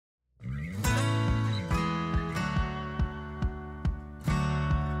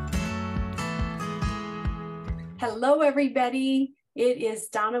Hello, everybody. It is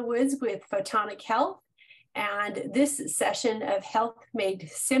Donna Woods with Photonic Health, and this session of Health Made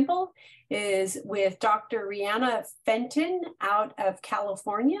Simple is with Dr. Rhiannon Fenton out of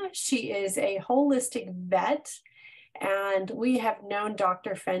California. She is a holistic vet, and we have known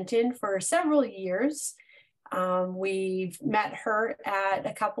Dr. Fenton for several years. We've met her at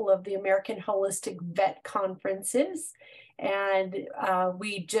a couple of the American Holistic Vet conferences, and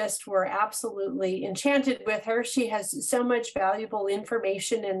we just were absolutely enchanted with her. She has so much valuable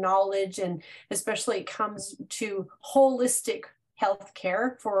information and knowledge, and especially it comes to holistic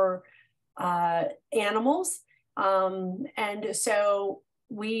healthcare for animals. And so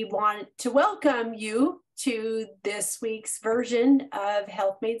we want to welcome you to this week's version of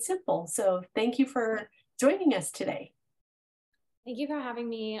Health Made Simple. So thank you for joining us today. Thank you for having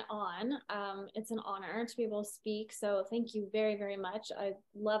me on. It's an honor to be able to speak. So thank you very, very much. I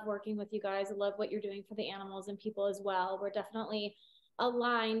love working with you guys. I love what you're doing for the animals and people as well. We're definitely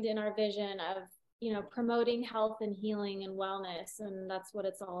aligned in our vision of, promoting health and healing and wellness. And that's what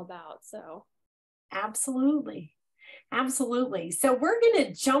it's all about. So. Absolutely. Absolutely. So we're going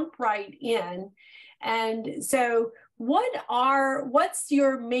to jump right in. And so what's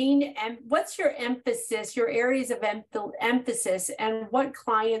your emphasis, your areas of emphasis, and what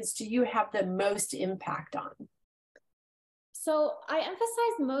clients do you have the most impact on? So I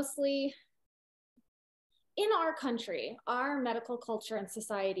emphasize mostly in our country, our medical culture and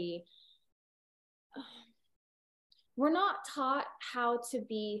society, we're not taught how to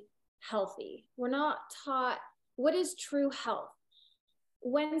be healthy. We're not taught what is true health.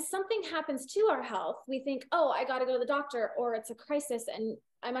 When something happens to our health, we think, oh, I got to go to the doctor, or it's a crisis and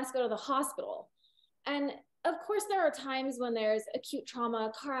I must go to the hospital. And of course, there are times when there's acute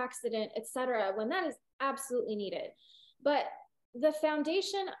trauma, car accident, etc., when that is absolutely needed. But the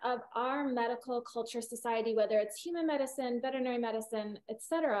foundation of our medical culture society, whether it's human medicine, veterinary medicine,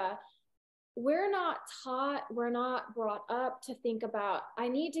 etc., we're not taught, we're not brought up to think about, I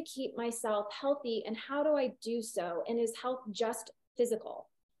need to keep myself healthy, and how do I do so? And is health just physical?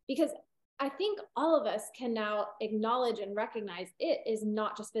 Because I think all of us can now acknowledge and recognize it is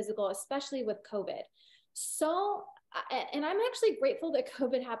not just physical, especially with COVID. So, and I'm actually grateful that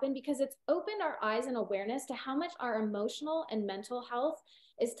COVID happened, because it's opened our eyes and awareness to how much our emotional and mental health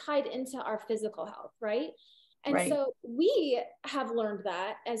is tied into our physical health, right? And right. So we have learned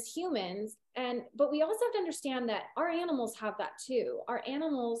that as humans, but we also have to understand that our animals have that too. Our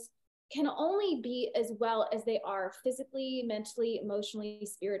animals can only be as well as they are physically, mentally, emotionally,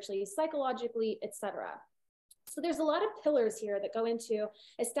 spiritually, psychologically, etc. So there's a lot of pillars here that go into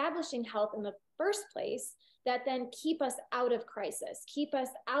establishing health in the first place that then keep us out of crisis, keep us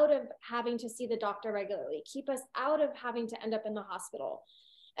out of having to see the doctor regularly, keep us out of having to end up in the hospital.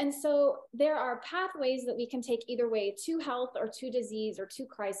 And so there are pathways that we can take either way to health or to disease or to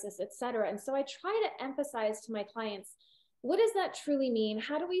crisis, etc. And so I try to emphasize to my clients, what does that truly mean?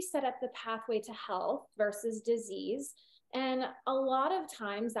 How do we set up the pathway to health versus disease? And a lot of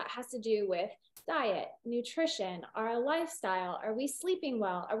times that has to do with diet, nutrition, our lifestyle. Are we sleeping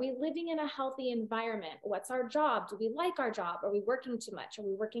well? Are we living in a healthy environment? What's our job? Do we like our job? Are we working too much? Are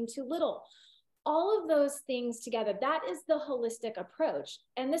we working too little? All of those things together, that is the holistic approach.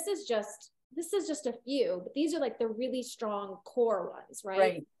 And this is just a few, but these are like the really strong core ones, right?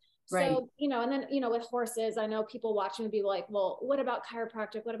 Right. Right. So, and then, with horses, I know people watching would be like, well, what about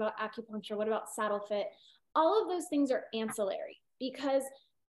chiropractic? What about acupuncture? What about saddle fit? All of those things are ancillary, because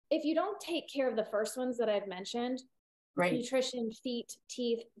if you don't take care of the first ones that I've mentioned, right. Nutrition, feet,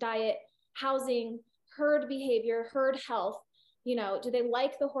 teeth, diet, housing, herd behavior, herd health, do they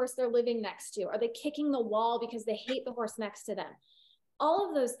like the horse they're living next to? Are they kicking the wall because they hate the horse next to them? All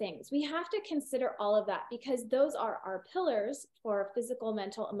of those things, we have to consider all of that, because those are our pillars for physical,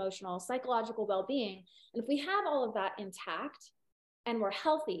 mental, emotional, psychological well-being. And if we have all of that intact and we're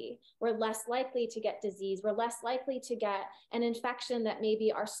healthy, we're less likely to get disease. We're less likely to get an infection that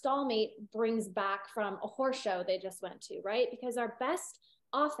maybe our stallmate brings back from a horse show they just went to, right? Because our best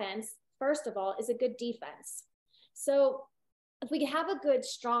offense, first of all, is a good defense. So if we have a good,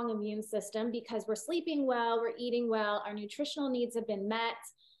 strong immune system because we're sleeping well, we're eating well, our nutritional needs have been met,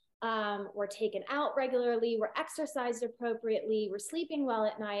 we're taken out regularly, we're exercised appropriately, we're sleeping well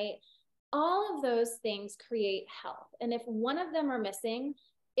at night, all of those things create health. And if one of them are missing,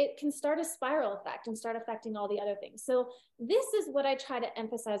 it can start a spiral effect and start affecting all the other things. So this is what I try to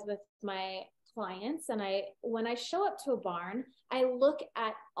emphasize with my clients. And when I show up to a barn, I look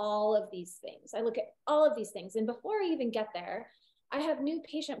at all of these things. And before I even get there, I have new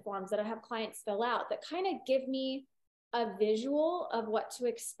patient forms that I have clients fill out that kind of give me a visual of what to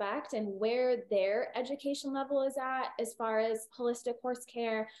expect and where their education level is at as far as holistic horse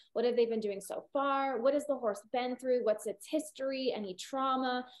care. What have they been doing so far? What has the horse been through? What's its history? Any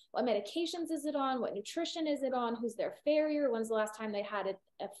trauma? What medications is it on? What nutrition is it on? Who's their farrier? When's the last time they had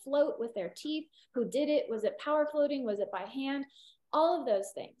a float with their teeth? Who did it? Was it power floating? Was it by hand? All of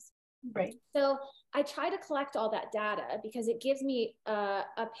those things. Right. So I try to collect all that data because it gives me a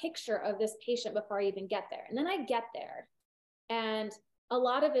picture of this patient before I even get there. And then I get there and a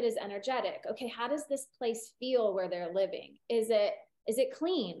lot of it is energetic. Okay, how does this place feel where they're living? Is it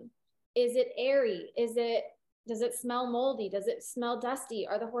clean? Is it airy? Does it smell moldy? Does it smell dusty?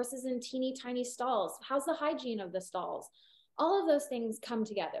 Are the horses in teeny tiny stalls? How's the hygiene of the stalls? All of those things come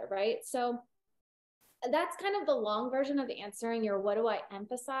together, right? So that's kind of the long version of answering your what do I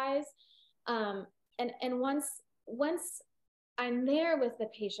emphasize. And once I'm there with the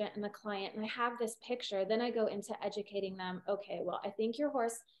patient and the client and I have this picture, then I go into educating them. Okay, well, I think your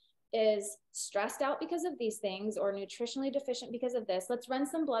horse is stressed out because of these things or nutritionally deficient because of this. Let's run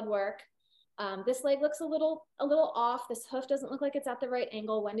some blood work. This leg looks a little off. This hoof doesn't look like it's at the right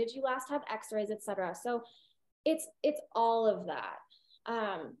angle. When did you last have x-rays, etc.? So it's all of that.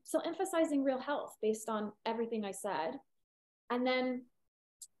 So emphasizing real health based on everything I said. And then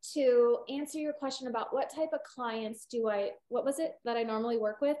to answer your question about what type of clients what was it that I normally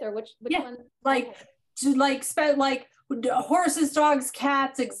work with, or which one? Like horses, dogs,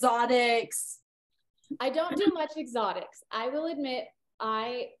 cats, exotics. I don't do much exotics. I will admit,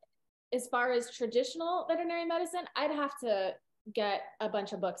 as far as traditional veterinary medicine, I'd have to get a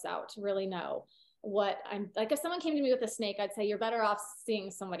bunch of books out to really know what I'm like. If someone came to me with a snake, I'd say you're better off seeing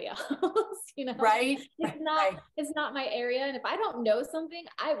somebody else. Right? It's not my area. And if I don't know something,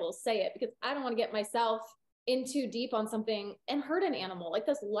 I will say it because I don't want to get myself in too deep on something and hurt an animal. Like,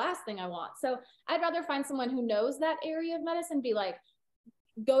 that's the last thing I want. So I'd rather find someone who knows that area of medicine, be like,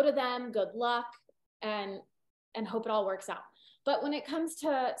 go to them, good luck, and hope it all works out. But when it comes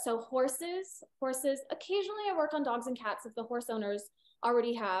to, horses, occasionally I work on dogs and cats if the horse owners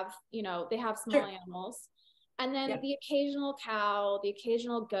already have, they have small animals. And then the occasional cow, the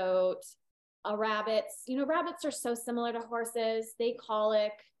occasional goat, rabbits. Rabbits are so similar to horses. They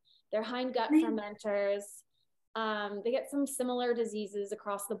colic, they're hind gut fermenters. They get some similar diseases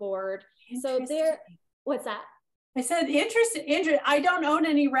across the board. So what's that? I said, interesting. I don't own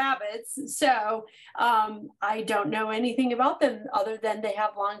any rabbits, so I don't know anything about them other than they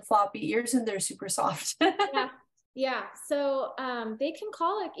have long floppy ears and they're super soft. Yeah. So they can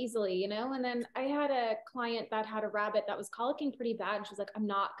colic easily, and then I had a client that had a rabbit that was colicking pretty bad. And she was like, I'm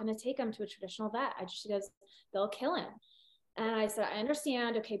not going to take him to a traditional vet. She goes, they'll kill him. And I said, I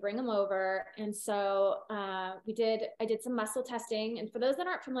understand. Okay, bring him over. And so I did some muscle testing. And for those that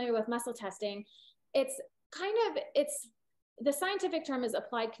aren't familiar with muscle testing, the scientific term is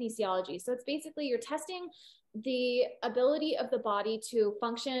applied kinesiology. So it's basically you're testing the ability of the body to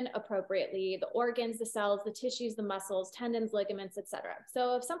function appropriately, the organs, the cells, the tissues, the muscles, tendons, ligaments, etc.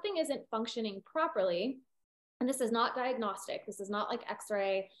 So if something isn't functioning properly, and this is not diagnostic, this is not like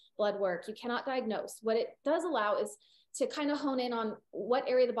x-ray, blood work, you cannot diagnose. What it does allow is to kind of hone in on what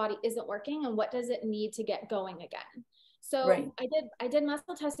area of the body isn't working and what does it need to get going again. So I did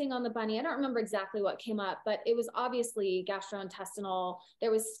muscle testing on the bunny. I don't remember exactly what came up, but it was obviously gastrointestinal.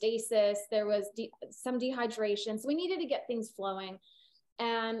 There was stasis, there was some dehydration. So we needed to get things flowing,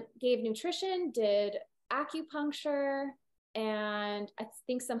 and gave nutrition, did acupuncture, and I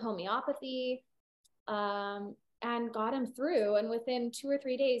think some homeopathy, and got him through. And within 2 or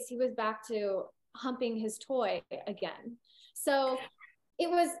 3 days, he was back to humping his toy again. So it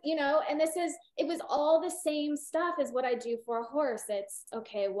was, and it was all the same stuff as what I do for a horse. It's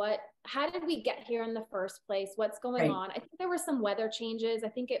okay, how did we get here in the first place? What's going on? I think there were some weather changes. I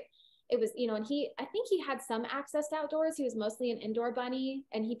think it was, and I think he had some access to outdoors. He was mostly an indoor bunny,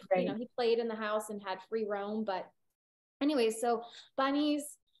 and he played in the house and had free roam. But anyways, so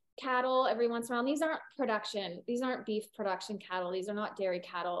bunnies, cattle, every once in a while, these aren't beef production cattle. These are not dairy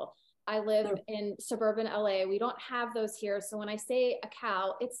cattle. I live in suburban LA. We don't have those here. So when I say a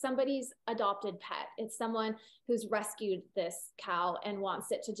cow, it's somebody's adopted pet. It's someone who's rescued this cow and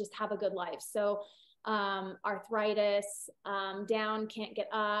wants it to just have a good life. So arthritis, down, can't get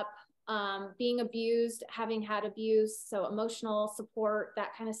up, being abused, having had abuse, so emotional support,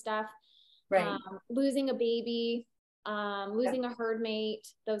 that kind of stuff. Losing a baby, losing a herd mate,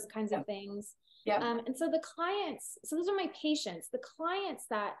 those kinds of things. And so the clients, so those are my patients, the clients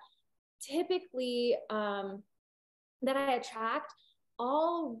that typically that I attract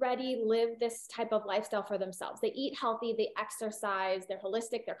already live this type of lifestyle for themselves. They eat healthy, they exercise, they're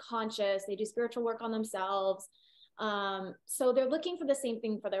holistic, they're conscious, they do spiritual work on themselves. So they're looking for the same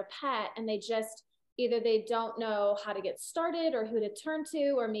thing for their pet, and they just, either they don't know how to get started or who to turn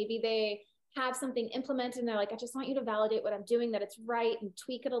to, or maybe they have something implemented and they're like, I just want you to validate what I'm doing, that it's right, and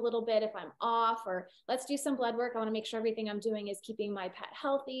tweak it a little bit if I'm off, or let's do some blood work. I want to make sure everything I'm doing is keeping my pet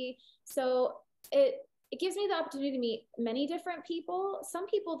healthy. So it gives me the opportunity to meet many different people. Some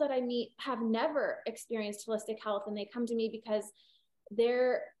people that I meet have never experienced holistic health, and they come to me because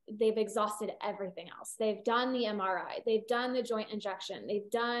they've exhausted everything else. They've done the MRI, they've done the joint injection, they've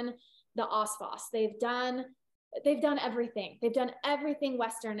done the OSFOS, they've done everything. They've done everything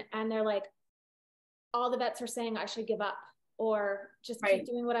Western, and they're like, all the vets are saying I should give up or just keep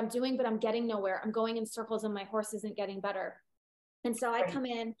doing what I'm doing, but I'm getting nowhere. I'm going in circles and my horse isn't getting better. And so I come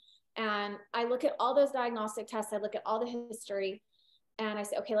in and I look at all those diagnostic tests. I look at all the history and I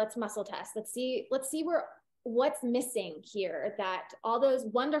say, okay, let's muscle test. Let's see what's missing here, that all those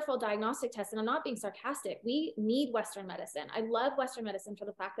wonderful diagnostic tests, and I'm not being sarcastic, we need Western medicine. I love Western medicine for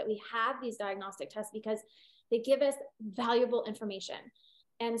the fact that we have these diagnostic tests because they give us valuable information.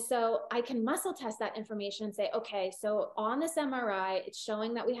 And so I can muscle test that information and say, okay, so on this MRI, it's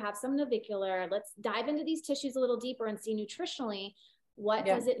showing that we have some navicular. Let's dive into these tissues a little deeper and see nutritionally, what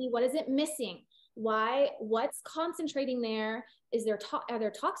does it need? What is it missing? What's concentrating there? Are there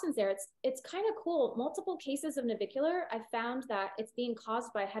toxins there? It's kind of cool. Multiple cases of navicular, I've found that it's being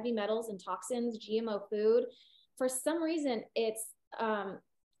caused by heavy metals and toxins, GMO food. For some reason, it's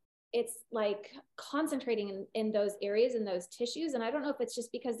like concentrating in those areas, in those tissues. And I don't know if it's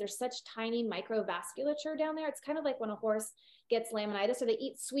just because there's such tiny microvasculature down there. It's kind of like when a horse gets laminitis or they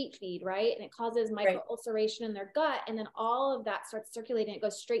eat sweet feed, right? And it causes micro ulceration in their gut. And then all of that starts circulating. It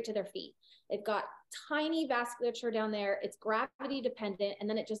goes straight to their feet. They've got tiny vasculature down there. It's gravity dependent. And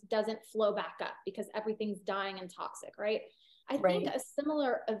then it just doesn't flow back up because everything's dying and toxic, right? I think a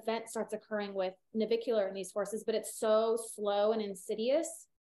similar event starts occurring with navicular in these horses, but it's so slow and insidious.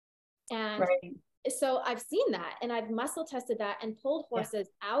 And so I've seen that, and I've muscle tested that and pulled horses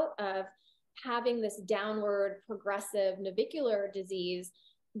out of having this downward progressive navicular disease.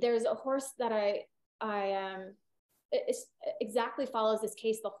 There's a horse that it exactly follows this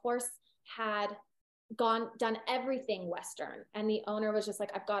case. The horse had done everything Western, and the owner was just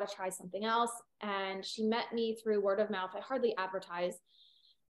like, I've got to try something else. And she met me through word of mouth. I hardly advertise.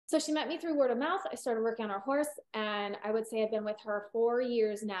 So she met me through word of mouth. I started working on her horse, and I would say I've been with her 4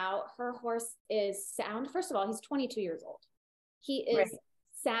 years now. Her horse is sound. First of all, he's 22 years old. He is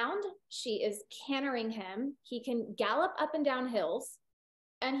sound. She is cantering him. He can gallop up and down hills,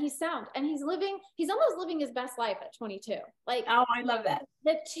 and he's sound. And he's almost living his best life at 22. Like, oh, I love that.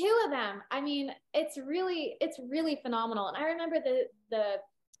 The two of them. I mean, it's really phenomenal. And I remember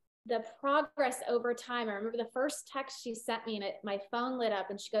the progress over time. I remember the first text she sent me, and my phone lit up,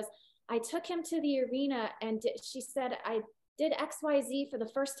 and she goes, I took him to the arena, and she said, I did XYZ for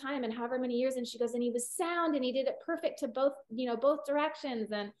the first time in however many years. And she goes, and he was sound, and he did it perfect to both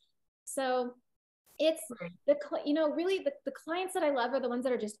directions. And so it's really the clients that I love are the ones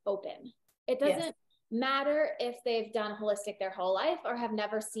that are just open. It doesn't matter if they've done holistic their whole life or have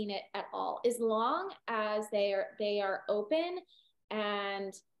never seen it at all, as long as they are open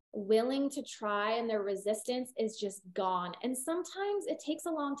and willing to try, and their resistance is just gone. And sometimes it takes a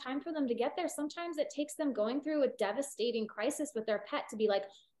long time for them to get there. Sometimes it takes them going through a devastating crisis with their pet to be like,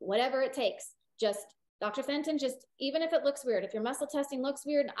 whatever it takes, just Dr. Fenton, just even if it looks weird, if your muscle testing looks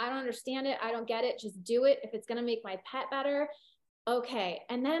weird, I don't understand it, I don't get it, just do it. If it's going to make my pet better, okay.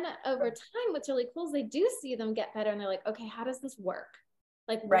 And then over time, what's really cool is they do see them get better, and they're like, okay, how does this work?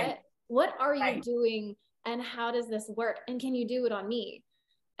 Like, what are you doing, and how does this work? And can you do it on me?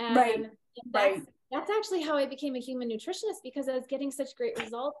 And that's actually how I became a human nutritionist, because I was getting such great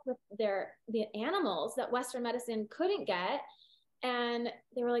results with the animals that Western medicine couldn't get. And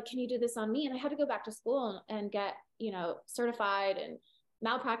they were like, can you do this on me? And I had to go back to school and get, certified and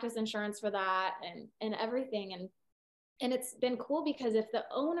malpractice insurance for that and everything. And it's been cool because if the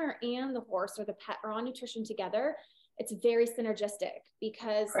owner and the horse or the pet are on nutrition together, it's very synergistic,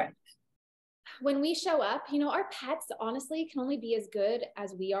 because when we show up, our pets honestly can only be as good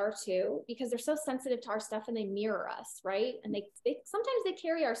as we are too, because they're so sensitive to our stuff and they mirror us, right? And they sometimes they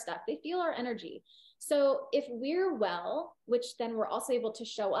carry our stuff, they feel our energy. So if we're well, which then we're also able to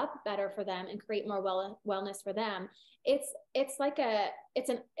show up better for them and create more wellness for them, it's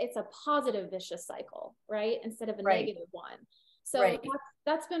a positive vicious cycle, right? Instead of a negative one. So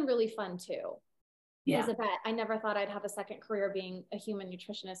that's been really fun too. as a vet. I never thought I'd have a second career being a human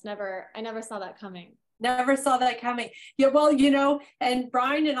nutritionist. I never saw that coming. Never saw that coming. Yeah, well, and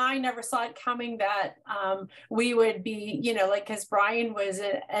Brian and I never saw it coming that we would be, like, because Brian was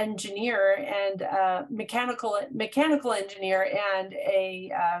an engineer and mechanical engineer and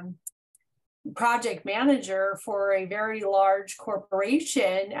a project manager for a very large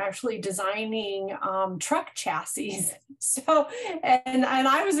corporation, actually designing truck chassis. So, and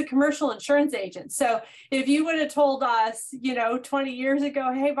I was a commercial insurance agent. So if you would have told us, 20 years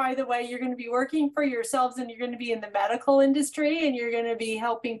ago, hey, by the way, you're going to be working for yourselves and you're going to be in the medical industry and you're going to be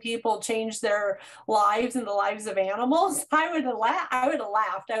helping people change their lives and the lives of animals, I would have laughed. I would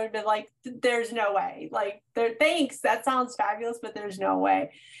have been like, there's no way. Like, thanks. That sounds fabulous, but there's no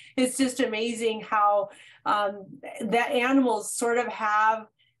way. It's just amazing how that animals sort of have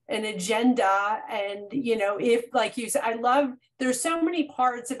an agenda. And, if, like you said, there's so many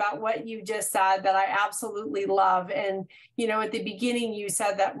parts about what you just said that I absolutely love. And, at the beginning, you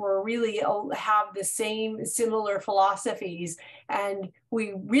said that we're really have the similar philosophies. And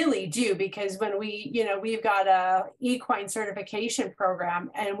we really do, because when we've got a equine certification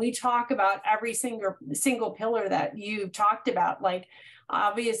program and we talk about every single pillar that you talked about, like,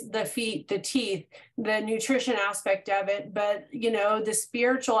 obvious, the feet, the teeth, the nutrition aspect of it, but the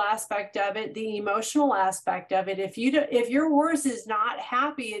spiritual aspect of it, the emotional aspect of it. If your horse is not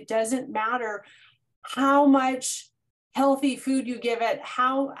happy, it doesn't matter how much healthy food you give it,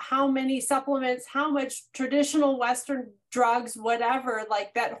 how many supplements, how much traditional Western drugs, whatever,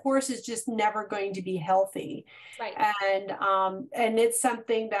 like, that horse is just never going to be healthy. Right. And it's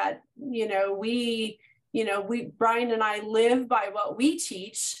something that, Brian and I live by what we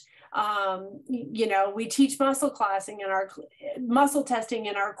teach. We teach muscle classing and our muscle testing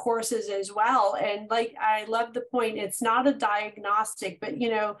in our courses as well. And, like, I love the point, it's not a diagnostic, but,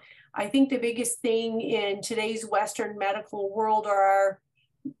 I think the biggest thing in today's Western medical world, or our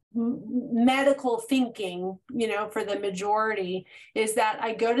medical thinking, for the majority, is that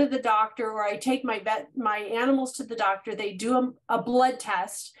I go to the doctor, or I take my animals to the doctor, they do a blood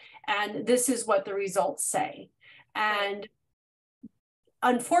test, and this is what the results say. And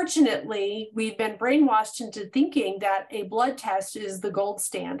unfortunately, we've been brainwashed into thinking that a blood test is the gold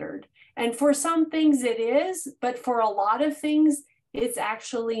standard. And for some things it is, but for a lot of things, it's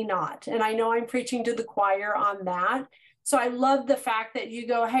actually not. And I know I'm preaching to the choir on that. So I love the fact that you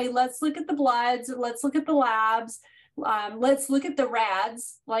go, hey, let's look at the bloods, let's look at the labs, let's look at the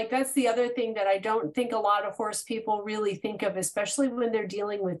rads. Like, that's the other thing that I don't think a lot of horse people really think of, especially when they're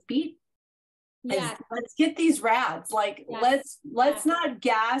dealing with beat. Yeah. Let's get these rads. Like, let's not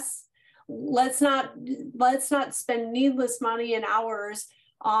gas. Let's not spend needless money and hours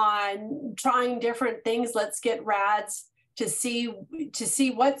on trying different things. Let's get rads to see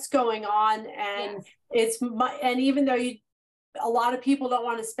what's going on. And and even though a lot of people don't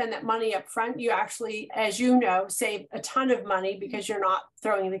want to spend that money up front, you actually, as you know, save a ton of money because you're not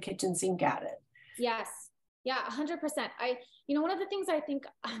throwing the kitchen sink at it. Yes. Yeah, 100%. One of the things I think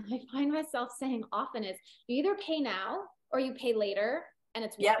I find myself saying often is, you either pay now or you pay later, and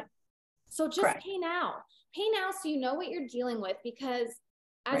it's yep. So just pay now. Pay now so you know what you're dealing with, because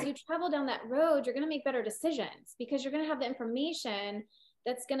as you travel down that road, you're going to make better decisions, because you're going to have the information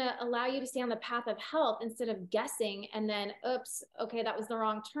that's going to allow you to stay on the path of health instead of guessing and then, oops, okay, that was the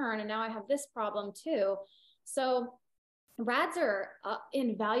wrong turn, and now I have this problem too. So rads are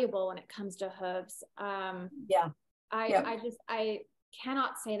invaluable when it comes to hooves. I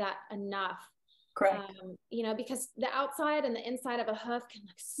cannot say that enough. Correct. Because the outside and the inside of a hoof can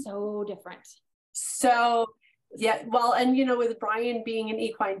look so different. So, yeah, well, and with Brian being an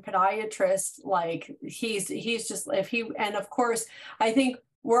equine podiatrist, like, he's just, and of course, I think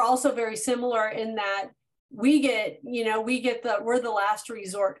we're also very similar in that we're the last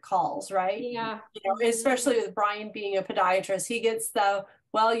resort calls, right? Yeah. Especially with Brian being a podiatrist, he gets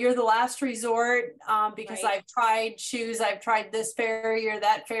well, you're the last resort, because I've tried shoes, I've tried this farrier,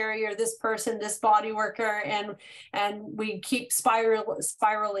 that farrier, this person, this body worker, and we keep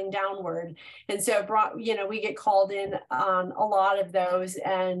spiraling downward. And so, we get called in on a lot of those,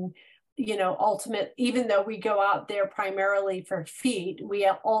 and even though we go out there primarily for feet, we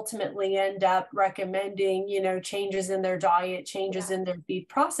ultimately end up recommending, changes in their diet, changes in their feed.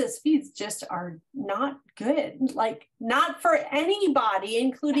 Processed feeds just are not good, like, not for anybody,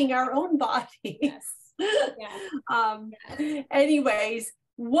 including our own bodies. Anyways,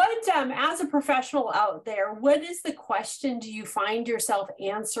 what, as a professional out there, what is the question do you find yourself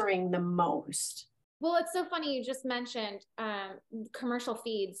answering the most? Well, it's so funny you just mentioned commercial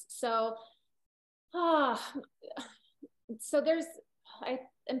feeds. So there's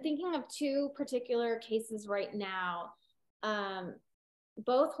am thinking of two particular cases right now.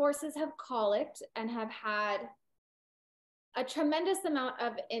 Both horses have colicked and have had a tremendous amount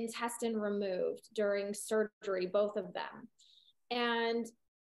of intestine removed during surgery, both of them. And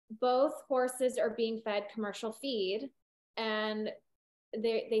both horses are being fed commercial feed. And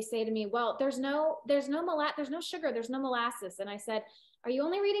they say to me, well, there's no sugar, there's no molasses. And I said, are you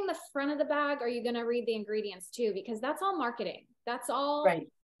only reading the front of the bag? Or are you going to read the ingredients too? Because that's all marketing. That's all. Right.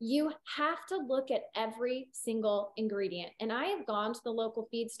 You have to look at every single ingredient. And I have gone to the local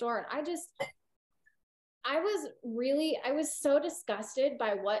feed store and I was so disgusted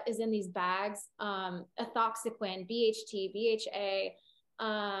by what is in these bags. Ethoxyquin, BHT, BHA,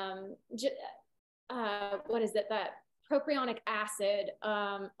 what is it? That propionic acid,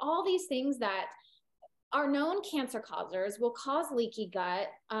 all these things that are known cancer causers, will cause leaky gut.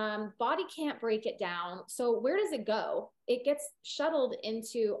 Body can't break it down. So where does it go? It gets shuttled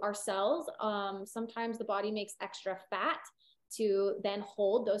into our cells. Sometimes the body makes extra fat to then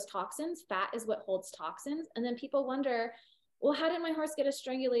hold those toxins. Fat is what holds toxins. And then people wonder, well, how did my horse get a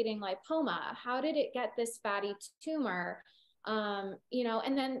strangulating lipoma? How did it get this fatty tumor? And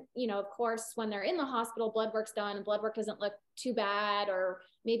then, of course, when they're in the hospital, blood work's done and blood work doesn't look too bad, or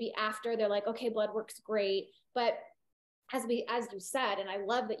maybe after they're like, okay, blood work's great. But as you said, and I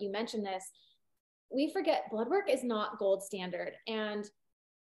love that you mentioned this, we forget blood work is not gold standard. And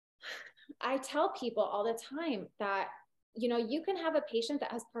I tell people all the time that, you can have a patient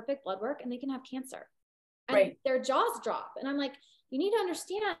that has perfect blood work and they can have cancer and right. Their jaws drop. And I'm like, you need to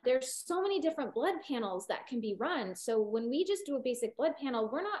understand there's so many different blood panels that can be run. So when we just do a basic blood panel,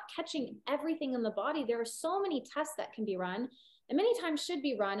 we're not catching everything in the body. There are so many tests that can be run and many times should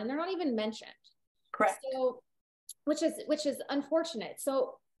be run and they're not even mentioned. Correct. So, which is unfortunate.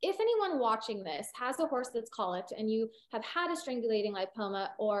 So if anyone watching this has a horse that's colicked and you have had a strangulating lipoma,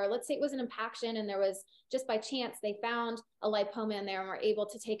 or let's say it was an impaction and there was just by chance, they found a lipoma in there and were able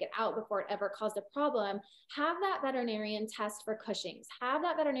to take it out before it ever caused a problem, have that veterinarian test for Cushing's, have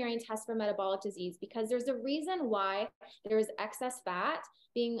that veterinarian test for metabolic disease, because there's a reason why there is excess fat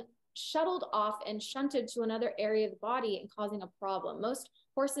being shuttled off and shunted to another area of the body and causing a problem. Most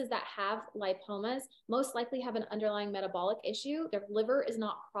horses that have lipomas most likely have an underlying metabolic issue. Their liver is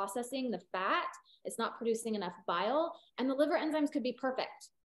not processing the fat. It's not producing enough bile. And the liver enzymes could be perfect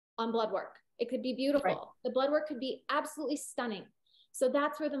on blood work. It could be beautiful. Right. The blood work could be absolutely stunning. So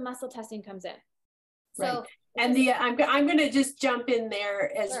that's where the muscle testing comes in. So, right. And I'm going to just jump in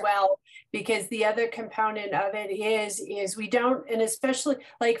there as sure. well, because the other component of it is we don't, and especially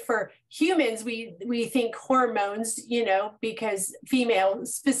like for humans, we think hormones, because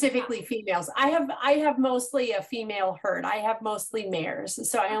specifically females. I have mostly a female herd. I have mostly mares,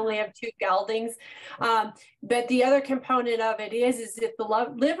 so I only have 2 geldings. But the other component of it is if the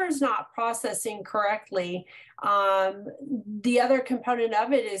liver's not processing correctly, the other component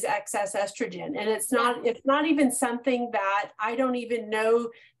of it is excess estrogen, and it's not even something that I don't even know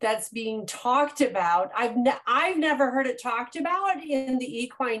that's being talked about. I've never heard it talked about in the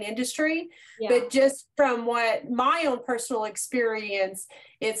equine industry, but just from what my own personal experience,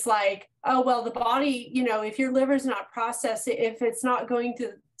 it's like, oh, well, the body, if your liver's not processing, if it's not going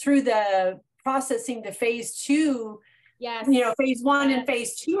through the processing the phase 2, yes. Phase 1 yes. and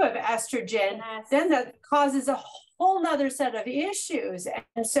phase 2 of estrogen, yes. then that causes a whole nother set of issues.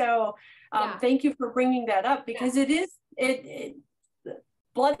 And so thank you for bringing that up, because it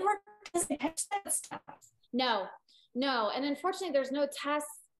blood work doesn't catch that stuff. No. And unfortunately, there's no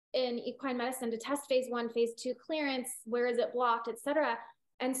tests in equine medicine to test phase 1, phase 2 clearance, where is it blocked, etc.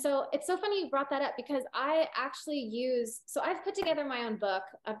 And so it's so funny you brought that up, because I actually I've put together my own book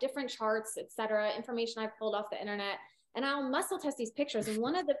of different charts, etc., information I've pulled off the internet. And I'll muscle test these pictures. And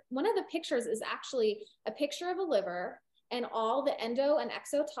one of the pictures is actually a picture of a liver and all the endo and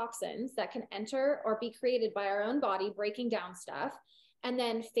exotoxins that can enter or be created by our own body, breaking down stuff. And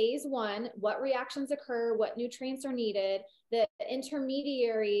then phase 1, what reactions occur, what nutrients are needed, the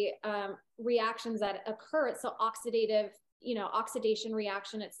intermediary reactions that occur. So oxidative, oxidation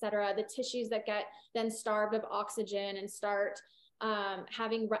reaction, et cetera, the tissues that get then starved of oxygen and start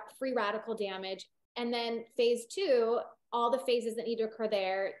having free radical damage. And then phase 2, all the phases that need to occur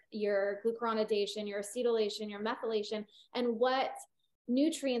there, your glucuronidation, your acetylation, your methylation, and what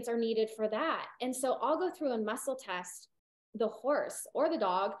nutrients are needed for that. And so I'll go through and muscle test the horse or the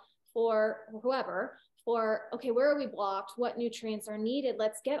dog for whoever for, okay, where are we blocked? What nutrients are needed?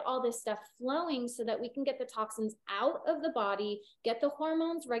 Let's get all this stuff flowing so that we can get the toxins out of the body, get the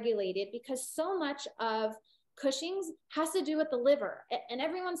hormones regulated, because so much of Cushing's has to do with the liver, and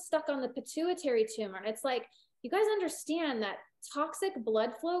everyone's stuck on the pituitary tumor. And it's like, you guys understand that toxic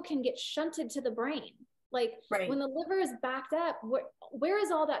blood flow can get shunted to the brain. Like when the liver is backed up, where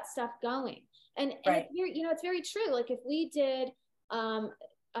is all that stuff going? And if you're, you know, it's very true. Like if we did,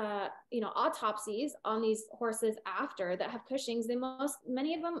 you know, autopsies on these horses after that have Cushing's,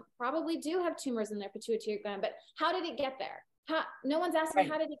 many of them probably do have tumors in their pituitary gland, but how did it get there? No one's asking,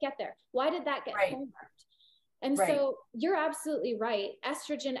 how did it get there? Why did that get hallmarked? And so you're absolutely right.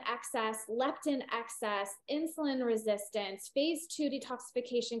 Estrogen excess, leptin excess, insulin resistance, phase 2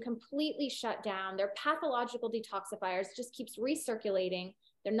 detoxification completely shut down. Their pathological detoxifiers just keeps recirculating.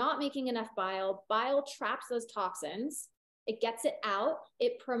 They're not making enough bile. Bile traps those toxins. It gets it out.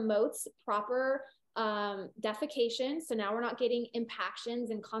 It promotes proper defecation. So now we're not getting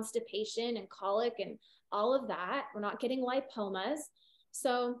impactions and constipation and colic and all of that. We're not getting lipomas.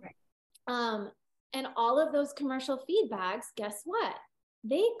 So, and all of those commercial feed bags, guess what?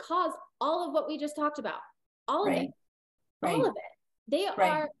 They cause all of what we just talked about. All of it. All of it. They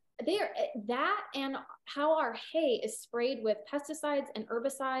are that, and how our hay is sprayed with pesticides and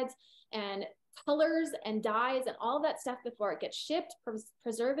herbicides and colors and dyes and all that stuff before it gets shipped,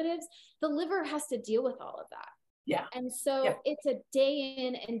 preservatives. The liver has to deal with all of that. Yeah. And so it's a day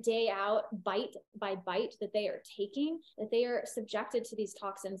in and day out, bite by bite that they are taking, that they are subjected to these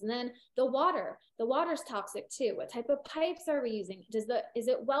toxins. And then the water's toxic too. What type of pipes are we using? Is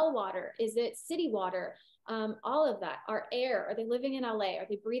it well water? Is it city water? All of that. Our air, are they living in LA? Are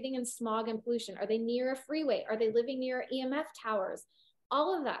they breathing in smog and pollution? Are they near a freeway? Are they living near EMF towers?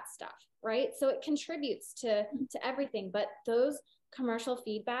 All of that stuff, right? So it contributes to everything. But those commercial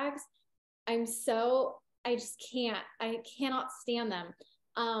feed bags, I cannot stand them.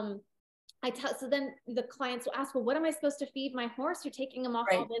 So then the clients will ask, well, what am I supposed to feed my horse? You're taking them off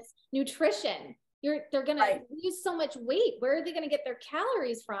all this nutrition. They're going to lose so much weight. Where are they going to get their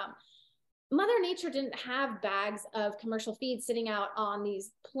calories from? Mother Nature didn't have bags of commercial feed sitting out on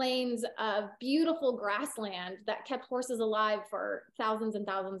these plains of beautiful grassland that kept horses alive for thousands and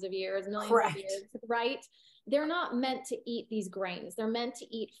thousands of years, millions of years, right? They're not meant to eat these grains. They're meant to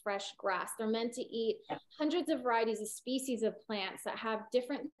eat fresh grass. They're meant to eat hundreds of varieties of species of plants that have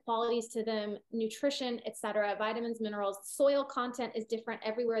different qualities to them, nutrition, etc., vitamins, minerals. Soil content is different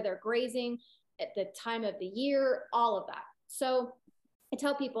everywhere they're grazing, at the time of the year, all of that. So I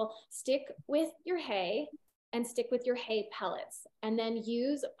tell people, stick with your hay and stick with your hay pellets, and then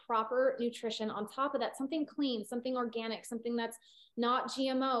use proper nutrition on top of that, something clean, something organic, something that's not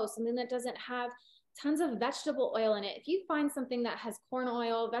GMO, something that doesn't have tons of vegetable oil in it. If you find something that has corn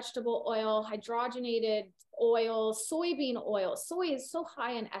oil, vegetable oil, hydrogenated oil, soybean oil, soy is so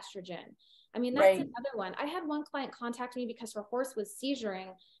high in estrogen. I mean, that's another one. I had one client contact me because her horse was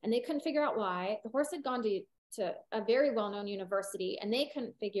seizuring and they couldn't figure out why. The horse had gone to a very well-known university and they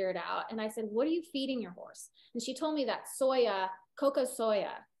couldn't figure it out. And I said, what are you feeding your horse? And she told me that cocoa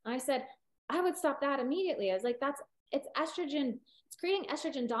soya. And I said, I would stop that immediately. I was like, it's estrogen. It's creating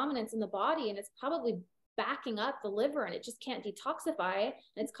estrogen dominance in the body, and it's probably backing up the liver, and it just can't detoxify, and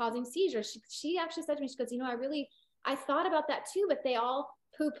it's causing seizures. She actually said to me, she goes, you know, I thought about that too, but they all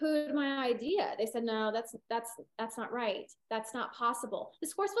poo-pooed my idea. They said, no, that's not right. That's not possible.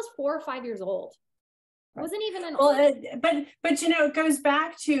 This horse was 4 or 5 years old. It wasn't even an but you know, it goes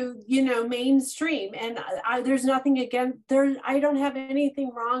back to, you know, mainstream, and there's nothing against there. I don't have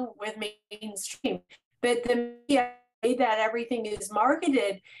anything wrong with mainstream, but the media, that everything is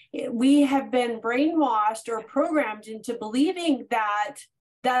marketed, we have been brainwashed or programmed into believing that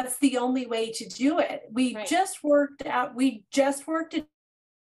that's the only way to do it. We just worked at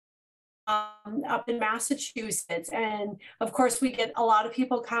up in Massachusetts, and of course we get a lot of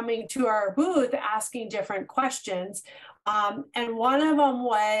people coming to our booth asking different questions, and one of them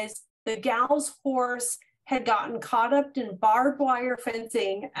was the gal's horse had gotten caught up in barbed wire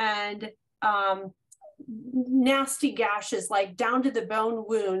fencing and nasty gashes, like down to the bone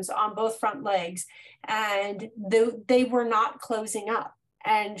wounds on both front legs, and they were not closing up,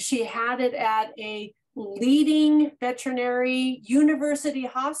 and she had it at a leading veterinary university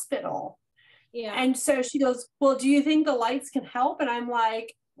hospital. And so she goes, well, do you think the lights can help? And I'm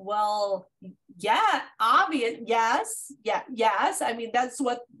like, well, yeah, obvious. Yes. I mean, that's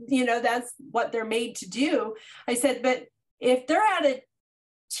what, you know, that's what they're made to do. I said, but if they're at a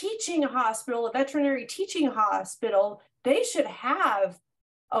teaching hospital, a veterinary teaching hospital, they should have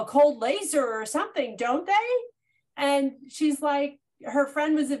a cold laser or something, don't they? And she's like, her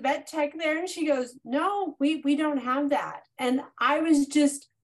friend was a vet tech there, and she goes, no, we don't have that. And I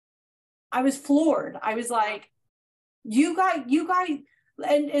was floored. I was like, you guys,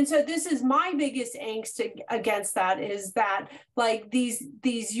 and so this is my biggest angst against that, is that like these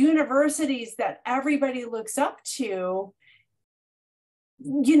universities that everybody looks up to,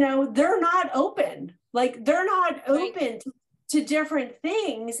 they're not open. Like they're not open Right. to different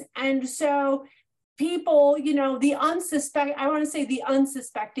things. And so people, I want to say the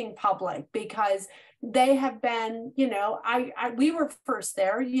unsuspecting public, because they have been, we were first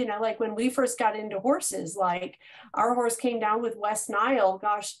there, like when we first got into horses, like our horse came down with West Nile,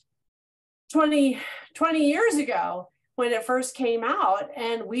 gosh, 20 years ago when it first came out,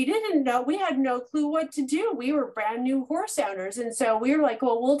 and we didn't know, we had no clue what to do. We were brand new horse owners. And so we were like,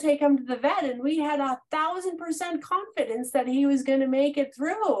 well, we'll take him to the vet. And we had 1,000% confidence that he was going to make it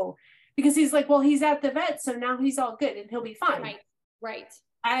through, because he's like, well, he's at the vet, so now he's all good and he'll be fine. Right.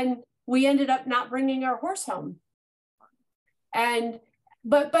 And we ended up not bringing our horse home. And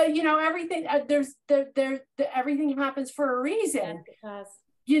but everything, everything happens for a reason. Yes,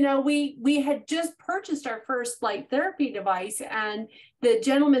 we had just purchased our first light therapy device, and the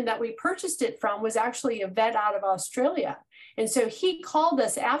gentleman that we purchased it from was actually a vet out of Australia. And so he called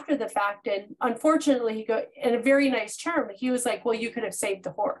us after the fact, and unfortunately he go in a very nice term, he was like, well, you could have saved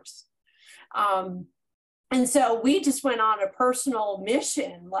the horse. And so we just went on a personal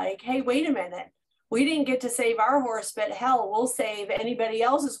mission, like, hey, wait a minute. We didn't get to save our horse, but hell, we'll save anybody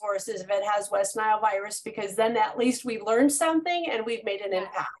else's horses if it has West Nile virus, because then at least we learned something and we've made an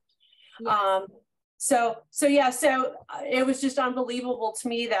impact. Yes. So it was just unbelievable to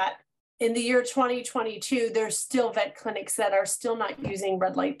me that in the year 2022, there's still vet clinics that are still not using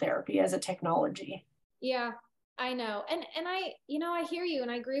red light therapy as a technology. Yeah, I know. And I hear you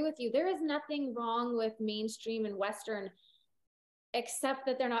and I agree with you. There is nothing wrong with mainstream and Western, except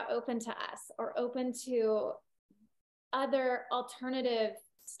that they're not open to us or open to other alternative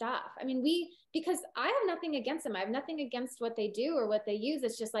stuff. I mean, because I have nothing against them. I have nothing against what they do or what they use.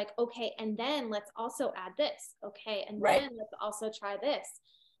 It's just like, okay, and then let's also add this. Okay. And then let's also try this.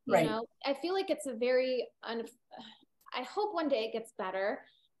 You know, I feel like it's a very, I hope one day it gets better.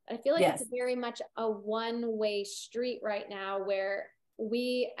 I feel like it's very much a one-way street right now, where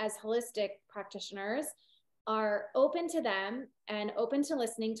we as holistic practitioners are open to them and open to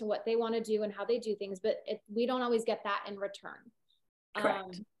listening to what they want to do and how they do things, but we don't always get that in return.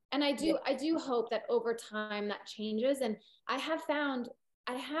 Correct. And I do hope that over time that changes. And I have found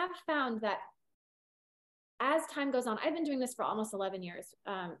that as time goes on, I've been doing this for almost 11 years,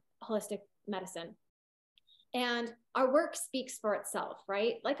 holistic medicine, and our work speaks for itself,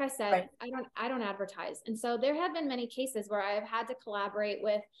 right? Like I said, I don't advertise. And so there have been many cases where I have had to collaborate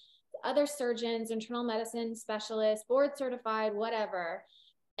with other surgeons, internal medicine specialists, board certified, whatever.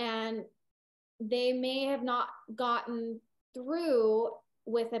 And they may have not gotten through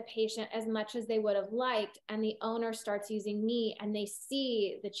with a patient as much as they would have liked. And the owner starts using me and they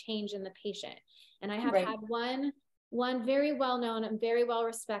see the change in the patient. And I have had one very well-known and very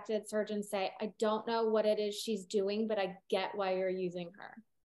well-respected surgeon say, I don't know what it is she's doing, but I get why you're using her.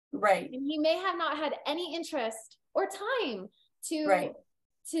 Right. And he may have not had any interest or time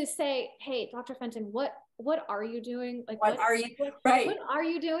to say, hey, Dr. Fenton, what are you doing? Like, what are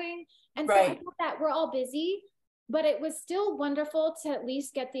you doing? And so I thought that we're all busy, but it was still wonderful to at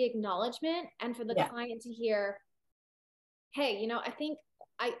least get the acknowledgement and for the client to hear, hey, I think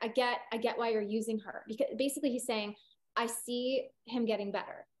I get why you're using her, because basically he's saying, I see him getting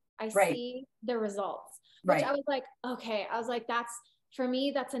better. I see the results, which I was like, okay. I was like, for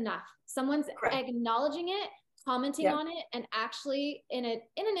me, that's enough. Someone's acknowledging it, commenting on it, and actually in an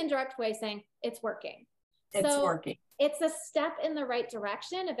indirect way saying it's working. Working. It's a step in the right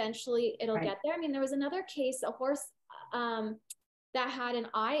direction. Eventually it'll get there. I mean, there was another case, a horse that had an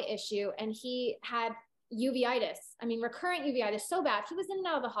eye issue, and he had uveitis. I mean, recurrent uveitis, so bad. He was in and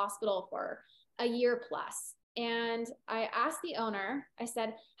out of the hospital for a year plus. And I asked the owner, I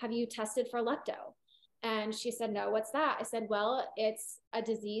said, have you tested for lepto? And she said, no, what's that? I said, well, it's a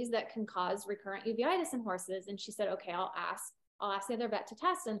disease that can cause recurrent uveitis in horses. And she said, okay, I'll ask the other vet to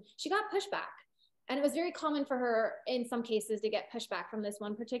test. And she got pushback. And it was very common for her in some cases to get pushback from this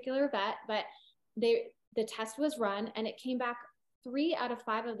one particular vet, but the test was run and it came back 3 out of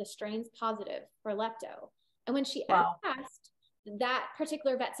 5 of the strains positive for lepto. And when she asked, that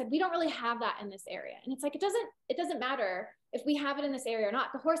particular vet said, we don't really have that in this area. And it's like, it doesn't matter if we have it in this area or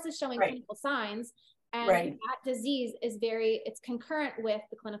not. The horse is showing clinical signs, and that disease is it's concurrent with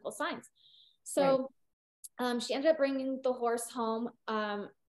the clinical signs. So she ended up bringing the horse home,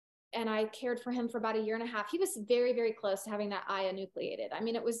 and I cared for him for about 1.5 years. He was very, very close to having that eye enucleated. I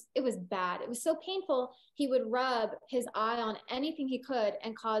mean, it was bad. It was so painful. He would rub his eye on anything he could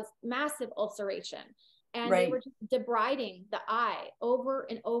and cause massive ulceration. And they were just debriding the eye over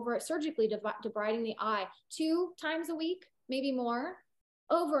and over, surgically debriding the eye 2 times a week, maybe more,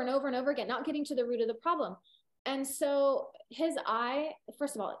 over and over and over again, not getting to the root of the problem. And so his eye,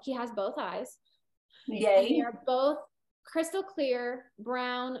 first of all, he has both eyes. Yay. And they are both crystal clear,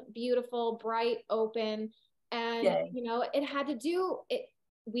 brown, beautiful, bright, open. And, Yay. you know, it had to do it.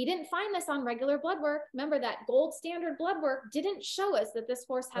 We didn't find this on regular blood work. Remember that gold standard blood work didn't show us that this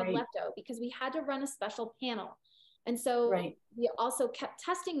horse had lepto, because we had to run a special panel. And so we also kept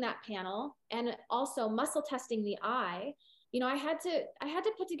testing that panel and also muscle testing the eye. You know, I had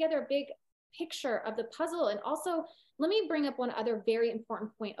to put together a big picture of the puzzle. And also, let me bring up one other very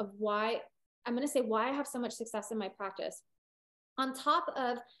important point of why I'm going to say why I have so much success in my practice. On top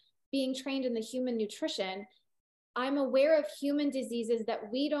of being trained in the human nutrition, I'm aware of human diseases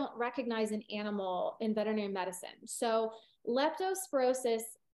that we don't recognize in veterinary medicine. So leptospirosis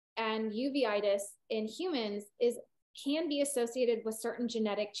and uveitis in humans can be associated with certain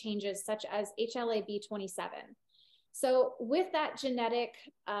genetic changes, such as HLA-B27. So with that genetic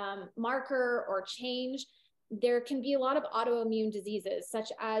marker or change, there can be a lot of autoimmune diseases,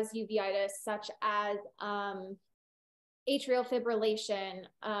 such as uveitis, such as atrial fibrillation,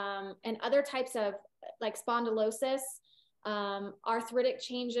 and other types of like spondylosis, arthritic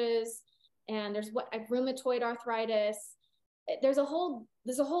changes, and there's rheumatoid arthritis. There's a whole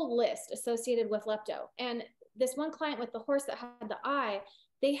list associated with lepto. And this one client with the horse that had the eye,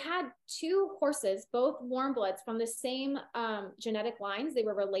 they had two horses, both warm bloods from the same genetic lines. They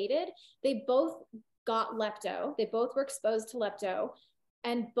were related. They both got lepto. They both were exposed to lepto,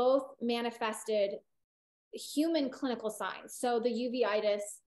 and both manifested human clinical signs. So the uveitis,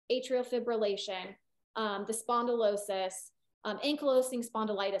 atrial fibrillation, the spondylosis, ankylosing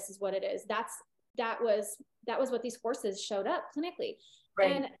spondylitis is what it is. That was what these horses showed up clinically.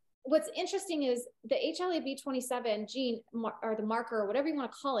 And what's interesting is the HLA-B27 gene, or the marker, or whatever you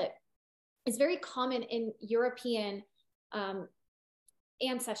want to call it, is very common in European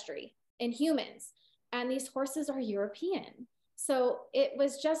ancestry in humans. And these horses are European. So it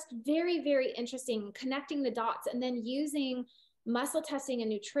was just very, very interesting connecting the dots and then using muscle testing and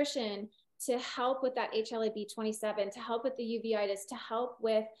nutrition to help with that HLA-B27, to help with the uveitis, to help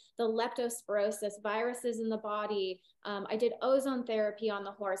with the leptospirosis, viruses in the body. I did ozone therapy on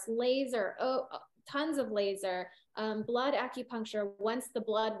the horse, laser, tons of laser, blood acupuncture once the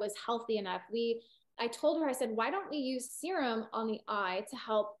blood was healthy enough. I told her, I said, why don't we use serum on the eye to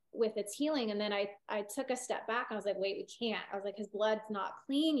help with its healing? And then I took a step back. I was like, wait, we can't. I was like, his blood's not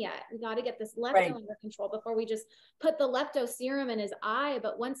clean yet. We got to get this lepto under control before we just put the lepto serum in his eye.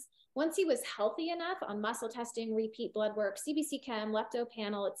 But once he was healthy enough on muscle testing, repeat blood work, CBC chem, lepto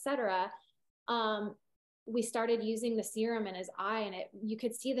panel, etc., we started using the serum in his eye, and you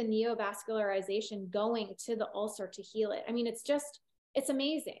could see the neovascularization going to the ulcer to heal it. I mean, it's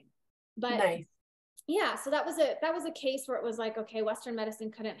amazing. But yeah, so that was a case where it was like, okay, Western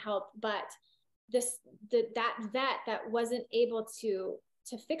medicine couldn't help, but that vet that wasn't able to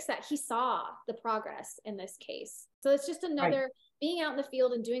fix that, he saw the progress in this case. So it's just another being out in the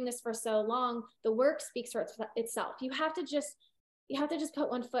field and doing this for so long, the work speaks for itself. You have to just put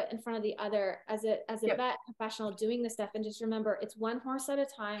one foot in front of the other as a vet professional doing this stuff, and just remember, it's one horse at a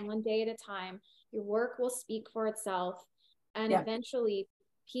time, one day at a time. Your work will speak for itself, and eventually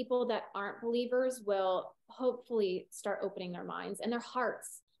people that aren't believers will hopefully start opening their minds and their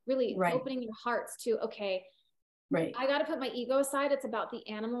hearts, really opening their hearts to, okay, I got to put my ego aside. It's about the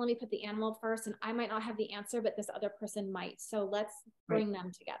animal. Let me put the animal first. And I might not have the answer, but this other person might. So let's bring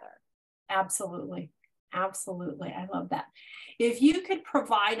them together. Absolutely. Absolutely. I love that. If you could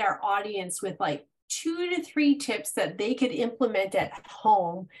provide our audience with like 2 to 3 tips that they could implement at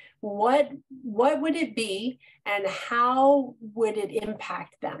home, what would it be, and how would it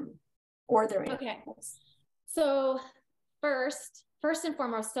impact them or their animals? So first and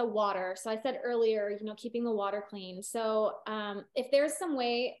foremost, so water. So I said earlier, keeping the water clean. So if there's some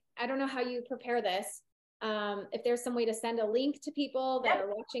way, I don't know how you prepare this, if there's some way to send a link to people that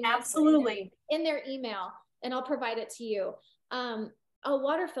are watching in their email, and I'll provide it to you. A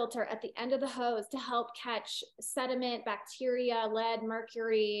water filter at the end of the hose to help catch sediment, bacteria, lead,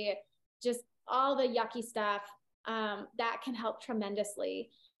 mercury, just all the yucky stuff, that can help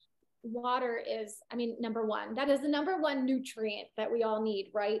tremendously. Water is, number one. That is the number one nutrient that we all need,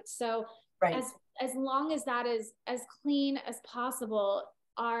 right? So as long as that is as clean as possible,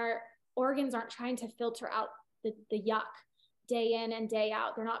 our organs aren't trying to filter out the yuck day in and day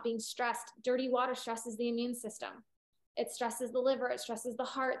out. They're not being stressed. Dirty water stresses the immune system. It stresses the liver, it stresses the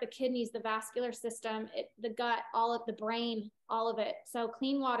heart, the kidneys, the vascular system, the gut, all of the brain, all of it. So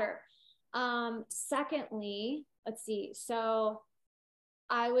clean water. Secondly, let's see. So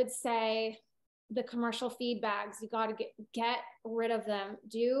I would say the commercial feed bags, you got to get rid of them.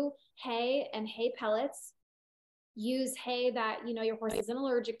 Do hay and hay pellets. use hay that, you know, your horse isn't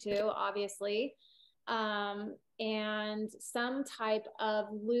allergic to, obviously. And some type of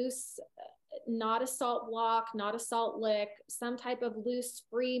loose, not a salt block, not a salt lick, some type of loose,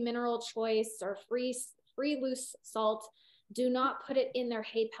 free mineral choice or free loose salt. Do not put it in their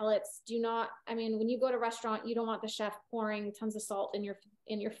hay pellets. Do not, I mean, when you go to a restaurant, you don't want the chef pouring tons of salt in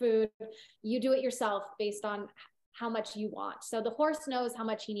your food. You do it yourself based on how much you want. So the horse knows how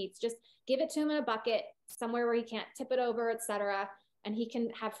much he needs. Just give it to him in a bucket somewhere where he can't tip it over, etc. And he can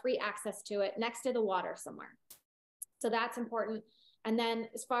have free access to it next to the water somewhere. So that's important. And then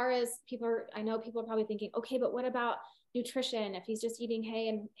as far as I know people are probably thinking, okay, but what about nutrition? If he's just eating hay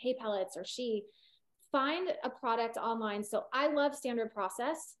and hay pellets, or find a product online. So I love Standard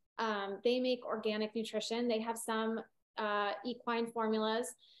Process. They make organic nutrition. They have some equine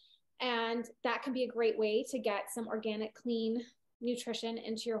formulas, and that can be a great way to get some organic, clean nutrition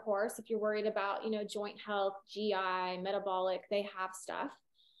into your horse. If you're worried about, you know, joint health, GI, metabolic, they have stuff.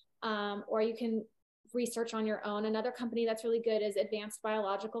 Or you can research on your own. Another company that's really good is Advanced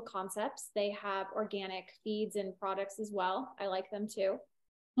Biological Concepts. They have organic feeds and products as well. I like them too.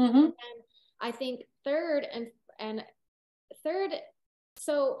 Mm-hmm. And I think third,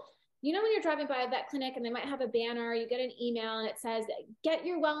 so, you know, when you're driving by a vet clinic and they might have a banner, you get an email and it says, get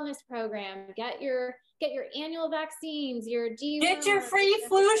your wellness program, get your annual vaccines, your DVM, get your free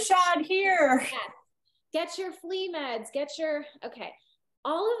flu shot here. Yeah. Get your flea meds, okay.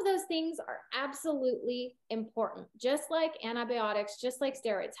 All of those things are absolutely important, just like antibiotics, just like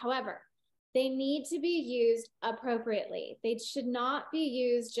steroids. However, they need to be used appropriately. They should not be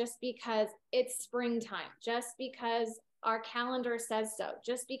used just because it's springtime, just because our calendar says so,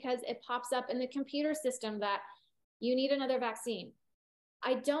 just because it pops up in the computer system that you need another vaccine.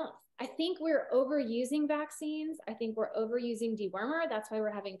 I think we're overusing vaccines. I think we're overusing dewormer. That's why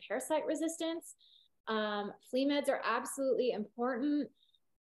we're having parasite resistance. Flea meds are absolutely important.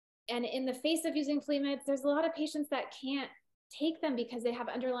 And in the face of using flea meds, there's a lot of patients that can't take them because they have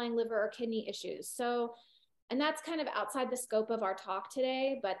underlying liver or kidney issues. So, and that's kind of outside the scope of our talk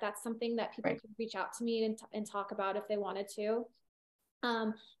today, but that's something that people could reach out to me and talk about if they wanted to.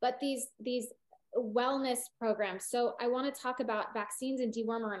 But these wellness programs. So I want to talk about vaccines and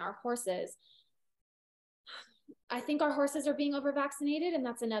dewormer in our horses. I think our horses are being over-vaccinated, and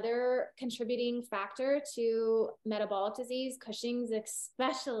that's another contributing factor to metabolic disease, Cushing's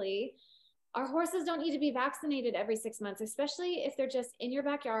especially. Our horses don't need to be vaccinated every 6 months, especially if they're just in your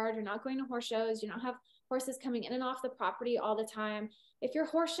backyard. You're not going to horse shows. You don't have horses coming in and off the property all the time. If you're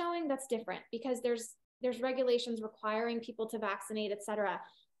horse showing, that's different because there's regulations requiring people to vaccinate, etc.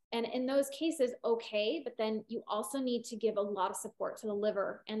 And in those cases, okay, but then you also need to give a lot of support to the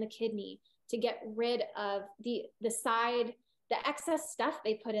liver and the kidney to get rid of the excess stuff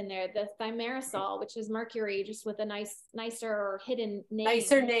they put in there, the thimerosal, which is mercury, just with a nicer or hidden name.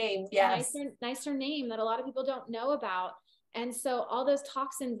 Nicer name, yes. Nicer name that a lot of people don't know about. And so all those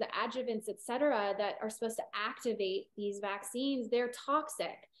toxins, the adjuvants, et cetera, that are supposed to activate these vaccines, they're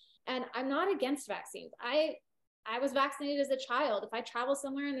toxic. And I'm not against vaccines. I was vaccinated as a child. If I travel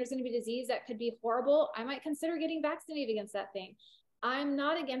somewhere and there's going to be disease that could be horrible, I might consider getting vaccinated against that thing. I'm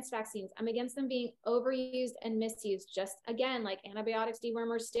not against vaccines. I'm against them being overused and misused, just again, like antibiotics,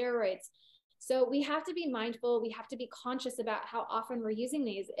 dewormers, steroids. So we have to be mindful. We have to be conscious about how often we're using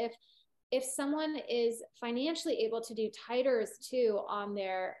these. If someone is financially able to do titers too on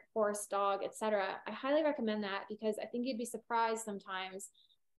their horse, dog, etc., I highly recommend that because I think you'd be surprised sometimes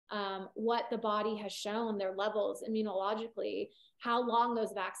what the body has shown, their levels immunologically, how long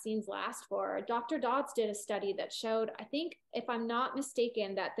those vaccines last for. Dr. Dodds did a study that showed, I think, if I'm not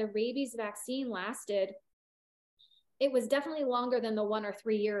mistaken, that the rabies vaccine lasted, it was definitely longer than the 1 or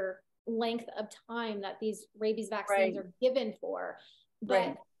 3 year length of time that these rabies vaccines are given for.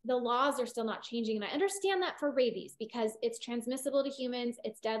 But the laws are still not changing. And I understand that for rabies because it's transmissible to humans,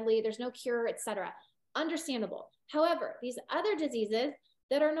 it's deadly, there's no cure, etc. Understandable. However, these other diseases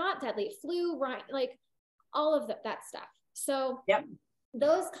that are not deadly, flu, like all of that stuff. So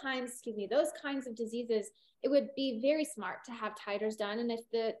those kinds of diseases, it would be very smart to have titers done. And if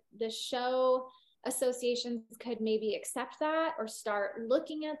the show associations could maybe accept that or start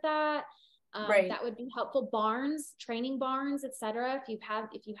looking at that, that would be helpful. Barns, training barns, etc.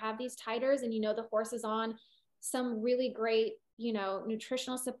 If you have these titers and you know the horse is on some really great,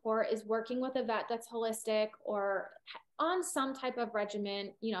 nutritional support, is working with a vet that's holistic or on some type of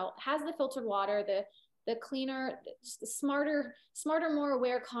regimen, has the filtered water, the cleaner, the smarter, more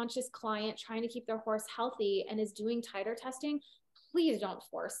aware, conscious client trying to keep their horse healthy and is doing titer testing, please don't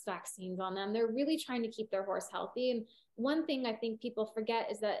force vaccines on them. They're really trying to keep their horse healthy. And one thing I think people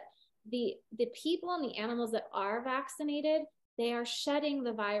forget is that the people and the animals that are vaccinated, they are shedding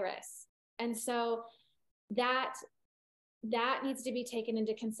the virus. And so that needs to be taken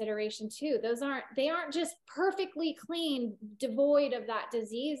into consideration too. They aren't just perfectly clean, devoid of that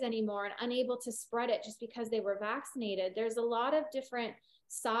disease anymore and unable to spread it just because they were vaccinated. There's a lot of different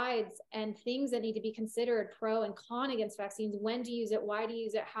sides and things that need to be considered, pro and con against vaccines, when to use it, why to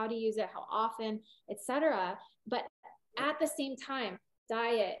use it, how to use it, how often, etc. But at the same time,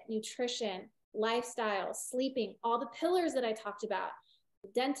 diet, nutrition, lifestyle, sleeping, all the pillars that I talked about, the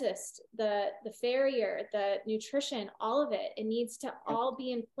dentist, the farrier, the nutrition, all of it needs to all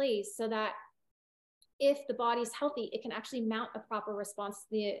be in place so that if the body's healthy, it can actually mount a proper response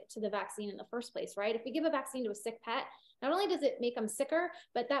to the vaccine in the first place, right? If we give a vaccine to a sick pet, not only does it make them sicker,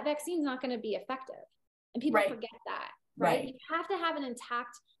 but that vaccine is not going to be effective. And people forget that, right? You have to have an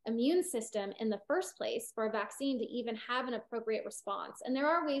intact immune system in the first place for a vaccine to even have an appropriate response. And there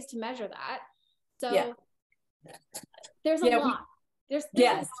are ways to measure that. So there's a lot. There's a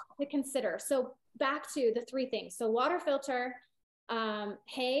lot to consider. So back to the three things. So water filter,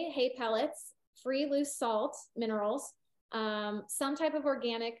 hay pellets, free loose salt, minerals, some type of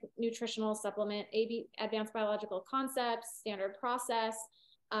organic nutritional supplement, advanced biological concepts, standard process.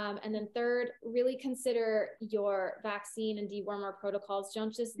 And then third, really consider your vaccine and dewormer protocols.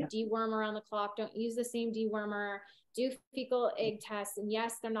 Don't just deworm around the clock. Don't use the same dewormer. Do fecal egg tests. And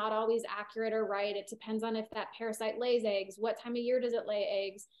yes, they're not always accurate or right. It depends on if that parasite lays eggs. What time of year does it lay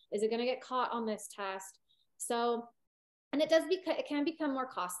eggs? Is it going to get caught on this test? So, and it can become more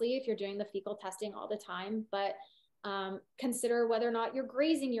costly if you're doing the fecal testing all the time, but consider whether or not you're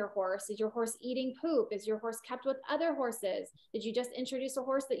grazing your horse. Is your horse eating poop? Is your horse kept with other horses? Did you just introduce a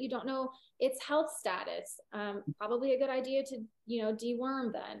horse that you don't know its health status? Probably a good idea to,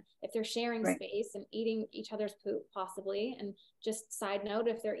 deworm then if they're sharing space and eating each other's poop possibly. And just side note,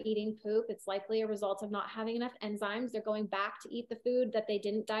 if they're eating poop, it's likely a result of not having enough enzymes. They're going back to eat the food that they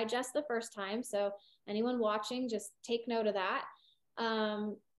didn't digest the first time. So anyone watching, just take note of that.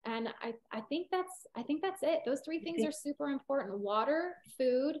 And I think that's it. Those three things are super important: water,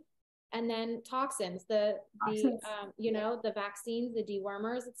 food, and then toxins, the vaccines, the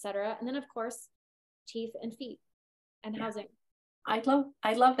dewormers, etc. And then of course, teeth and feet and housing. I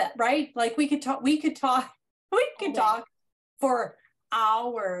love that, right? Like we could talk for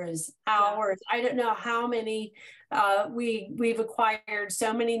hours. I don't know how many, we've acquired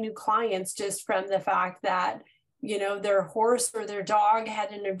so many new clients just from the fact that their horse or their dog had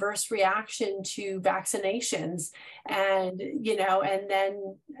an adverse reaction to vaccinations, and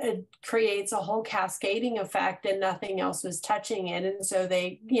then it creates a whole cascading effect and nothing else was touching it. And so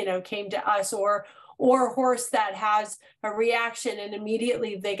they, came to us, or a horse that has a reaction and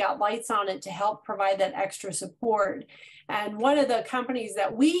immediately they got lights on it to help provide that extra support. And one of the companies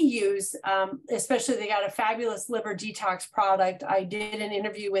that we use, especially, they got a fabulous liver detox product. I did an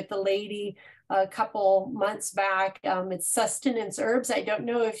interview with the lady a couple months back. It's Sustenance Herbs. I don't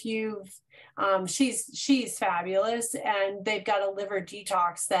know if she's fabulous, and they've got a liver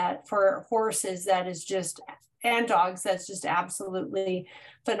detox that for horses that is just, and dogs, that's just absolutely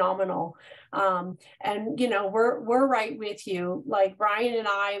phenomenal. And we're right with you. Like Brian and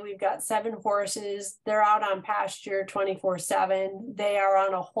I, we've got 7 horses. They're out on pasture 24/7. They are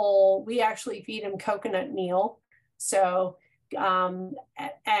on a whole, we actually feed them coconut meal. So and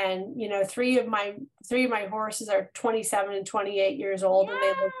 3 of my horses are 27 and 28 years old, and they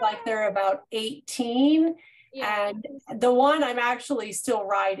look like they're about 18. And the one I'm actually still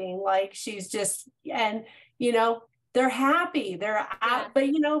riding, like she's just, and they're happy, but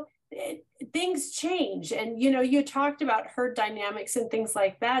things change. And you talked about herd dynamics and things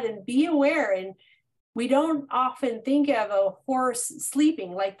like that, and be aware. And we don't often think of a horse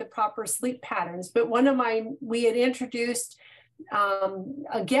sleeping, like the proper sleep patterns, but we had introduced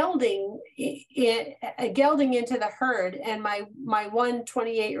a gelding into the herd, and my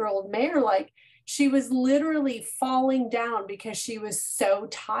 28-year-old mare, like, she was literally falling down because she was so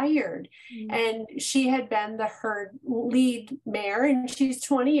tired. And she had been the herd lead mare, and she's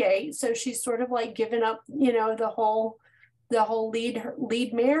 28, so she's sort of like given up the whole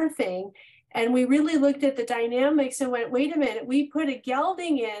lead mare thing. And we really looked at the dynamics and went, wait a minute, we put a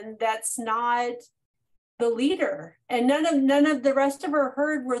gelding in that's not the leader, and none of the rest of her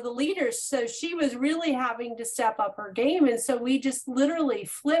herd were the leaders. So she was really having to step up her game. And so we just literally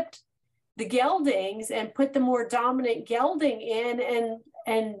flipped the geldings and put the more dominant gelding in,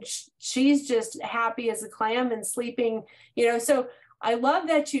 and she's just happy as a clam and sleeping, so I love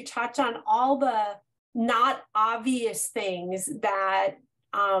that you touch on all the not obvious things that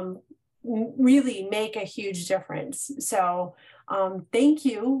really make a huge difference. So thank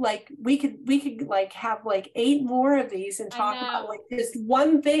you. Like we could like have like 8 more of these and talk about like just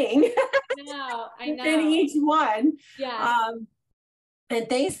one thing I know. in each one. Yeah. And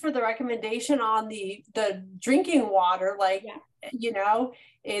thanks for the recommendation on the drinking water. Like, you know,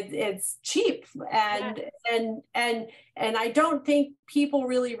 it's cheap, and I don't think people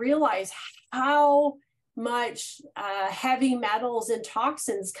really realize how much heavy metals and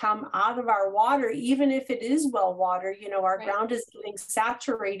toxins come out of our water, even if it is well water. You know, our ground is getting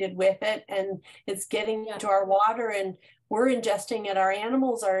saturated with it, and it's getting into our water, and we're ingesting it, our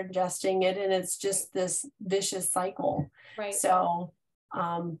animals are ingesting it, and it's just this vicious cycle. So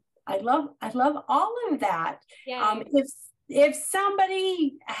I love all of that. If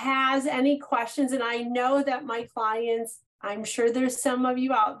somebody has any questions, and I know that my clients, I'm sure there's some of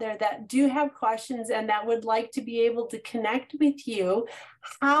you out there that do have questions and that would like to be able to connect with you,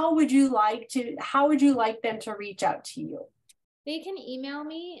 how would you like them to reach out to you? They can email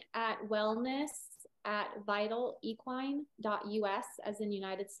me at wellness@vitalequine.us, as in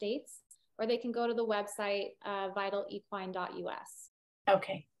United States, or they can go to the website vitalequine.us.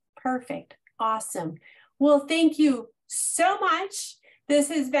 Okay, perfect. Awesome. Well, thank you so much. This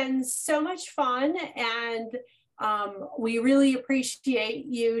has been so much fun, and we really appreciate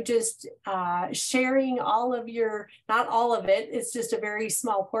you just sharing all of your, not all of it, it's just a very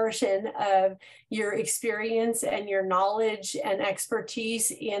small portion of your experience and your knowledge and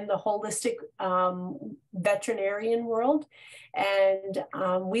expertise in the holistic veterinarian world. And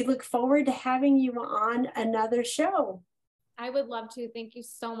we look forward to having you on another show. I would love to. Thank you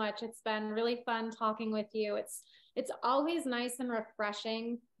so much. It's been really fun talking with you. It's always nice and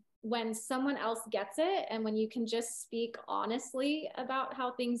refreshing when someone else gets it, and when you can just speak honestly about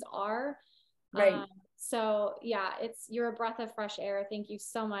how things are. So yeah, you're a breath of fresh air. Thank you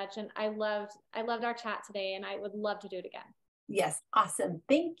so much. And I loved our chat today, and I would love to do it again. Yes. Awesome.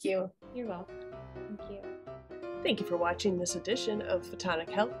 Thank you. You're welcome. Thank you. Thank you for watching this edition of Photonic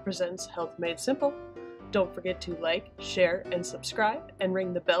Health Presents Health Made Simple. Don't forget to like, share, and subscribe, and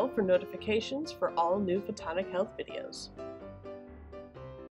ring the bell for notifications for all new Photonic Health videos.